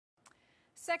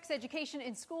Sex education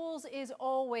in schools is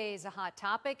always a hot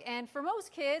topic, and for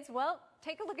most kids, well,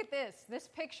 take a look at this. This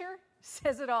picture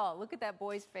says it all. Look at that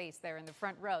boy's face there in the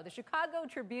front row. The Chicago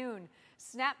Tribune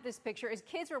snapped this picture as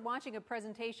kids were watching a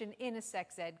presentation in a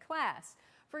sex ed class.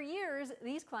 For years,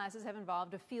 these classes have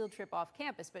involved a field trip off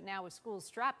campus, but now with schools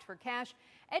strapped for cash,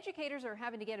 educators are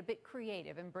having to get a bit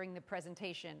creative and bring the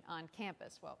presentation on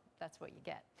campus. Well, that's what you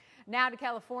get. Now to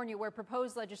California, where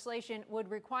proposed legislation would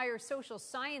require social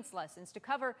science lessons to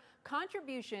cover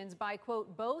contributions by,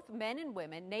 quote, both men and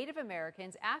women, Native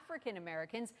Americans, African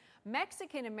Americans,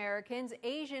 Mexican Americans,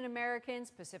 Asian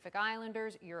Americans, Pacific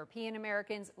Islanders, European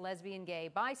Americans, lesbian,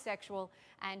 gay, bisexual,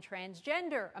 and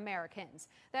transgender Americans.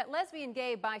 That lesbian,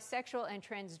 gay, bisexual, and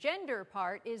transgender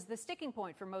part is the sticking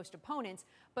point for most opponents,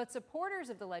 but supporters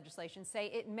of the legislation say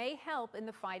it may help in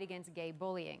the fight against gay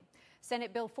bullying.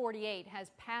 Senate Bill 48 has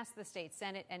passed the state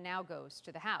Senate and now goes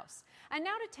to the House. And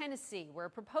now to Tennessee, where a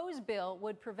proposed bill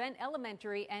would prevent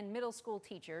elementary and middle school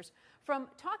teachers from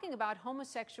talking about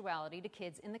homosexuality to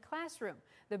kids in the classroom.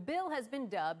 The bill has been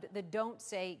dubbed the Don't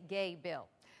Say Gay bill.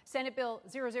 Senate Bill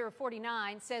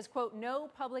 0049 says, quote, no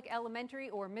public elementary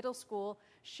or middle school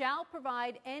shall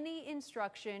provide any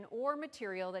instruction or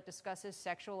material that discusses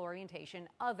sexual orientation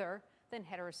other than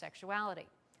heterosexuality.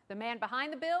 The man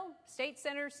behind the bill, State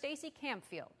Senator Stacey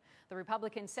Campfield. The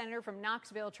Republican senator from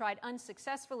Knoxville tried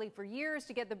unsuccessfully for years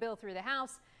to get the bill through the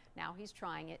House. Now he's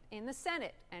trying it in the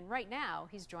Senate, and right now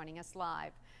he's joining us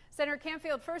live. Senator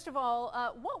Campfield, first of all,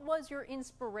 what was your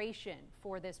inspiration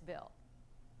for this bill?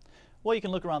 Well, you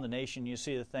can look around the nation, you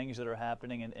see the things that are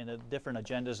happening and the different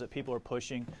agendas that people are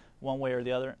pushing one way or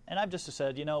the other. And I've just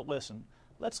said, you know, listen,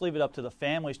 let's leave it up to the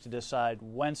families to decide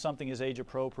when something is age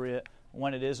appropriate,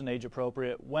 when it isn't age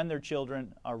appropriate, when their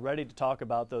children are ready to talk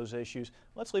about those issues.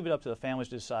 Let's leave it up to the families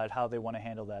to decide how they want to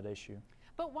handle that issue.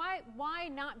 But why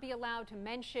not be allowed to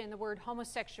mention the word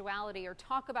homosexuality or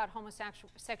talk about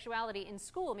homosexuality in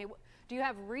school? I mean, do you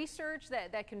have research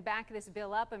that can back this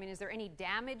bill up? I mean, is there any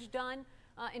damage done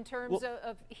in terms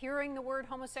of hearing the word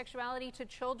homosexuality to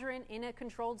children in a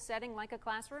controlled setting like a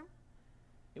classroom?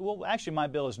 Well, actually, my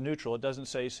bill is neutral. It doesn't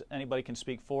say anybody can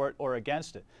speak for it or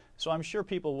against it. So I'm sure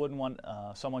people wouldn't want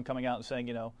someone coming out and saying,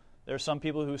 you know, there are some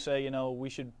people who say, you know, we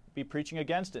should be preaching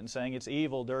against it and saying it's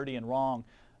evil, dirty, and wrong.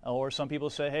 Or some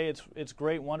people say, hey, it's a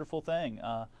great, wonderful thing.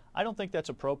 I don't think that's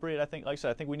appropriate. I think, like I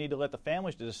said, I think we need to let the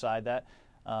families to decide that.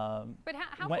 But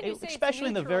how can you say especially it's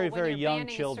in the very, very young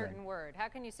children? children. A certain word? How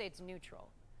can you say it's neutral?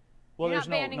 Well, you're there's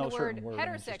not banning no the word word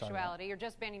heterosexuality, you're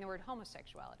just banning the word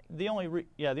homosexuality. The only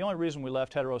reason we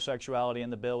left heterosexuality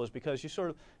in the bill is because you sort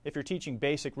of, if you're teaching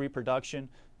basic reproduction,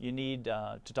 you need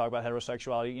to talk about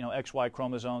heterosexuality, you know, XY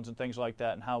chromosomes and things like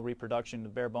that, and how reproduction, the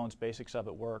bare bones basics of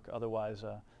it work. Otherwise,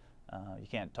 you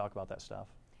can't talk about that stuff.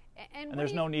 And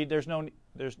there's no need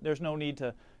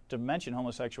to mention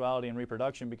homosexuality and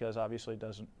reproduction because obviously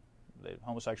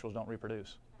homosexuals don't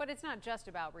reproduce. But it's not just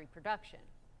about reproduction.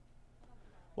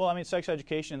 Well, I mean, sex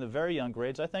education in the very young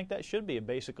grades, I think that should be.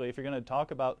 Basically, if you're going to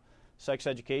talk about sex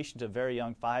education to very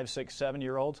young 5-, 6-,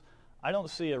 7-year-olds, I don't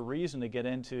see a reason to get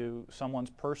into someone's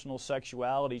personal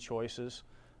sexuality choices.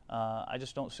 I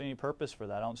just don't see any purpose for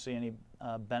that. I don't see any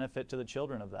benefit to the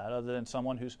children of that other than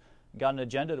someone who's got an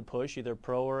agenda to push, either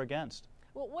pro or against.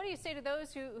 Well, what do you say to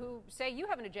those who say you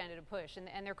have an agenda to push and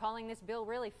they're calling this bill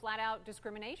really flat-out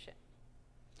discrimination?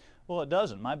 Well, it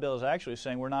doesn't. My bill is actually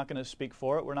saying we're not going to speak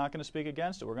for it, we're not going to speak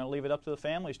against it. We're going to leave it up to the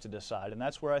families to decide, and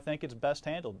that's where I think it's best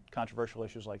handled, controversial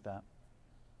issues like that.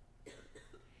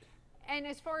 And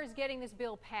as far as getting this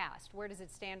bill passed, where does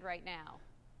it stand right now?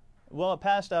 Well, it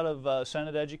passed out of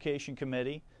Senate Education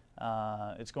Committee.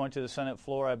 It's going to the Senate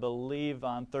floor, I believe,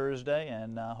 on Thursday,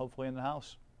 and hopefully in the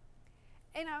House.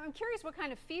 And I'm curious what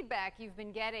kind of feedback you've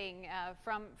been getting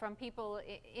from people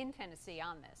in Tennessee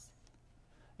on this.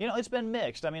 You know, it's been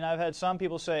mixed. I mean, I've had some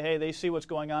people say, hey, they see what's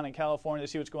going on in California, they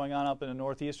see what's going on up in the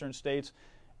northeastern states,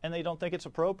 and they don't think it's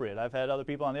appropriate. I've had other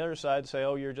people on the other side say,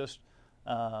 oh, you're just...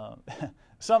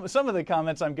 some of the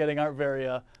comments I'm getting aren't very,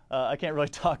 I can't really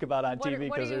talk about on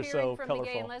TV because they're so colorful. What are you hearing from the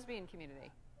gay and lesbian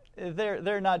community?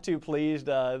 They're not too pleased.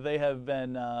 They have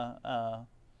been,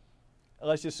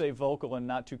 let's just say, vocal and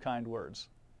not too kind words.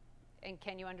 And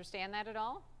can you understand that at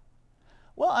all?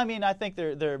 Well, I mean, I think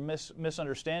they're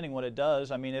misunderstanding what it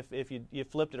does. I mean, if you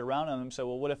flipped it around on them and said,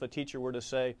 well, what if a teacher were to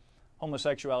say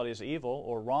homosexuality is evil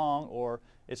or wrong or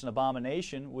it's an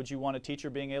abomination, would you want a teacher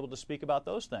being able to speak about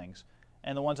those things?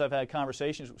 And the ones I've had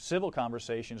civil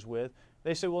conversations with,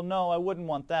 they say, well, no, I wouldn't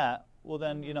want that. Well,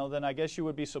 then, you know, then I guess you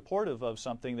would be supportive of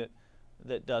something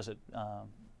that does it.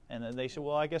 And then they say,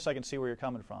 well, I guess I can see where you're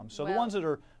coming from. So Well, the ones that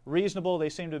are reasonable, they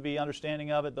seem to be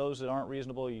understanding of it. Those that aren't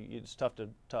reasonable, it's tough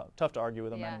to argue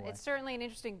with them yeah, anyway. it's certainly an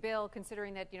interesting bill,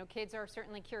 considering that, you know, kids are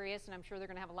certainly curious, and I'm sure they're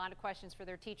going to have a lot of questions for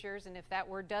their teachers. And if that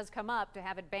word does come up, to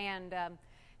have it banned, it'd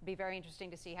be very interesting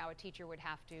to see how a teacher would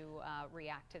have to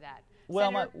react to that.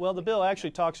 Well, the bill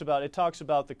actually talks about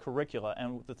the curricula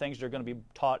and the things that are going to be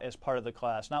taught as part of the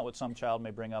class, not what some child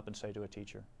may bring up and say to a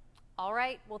teacher. All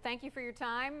right. Well, thank you for your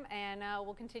time, and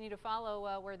we'll continue to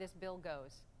follow where this bill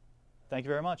goes. Thank you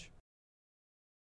very much.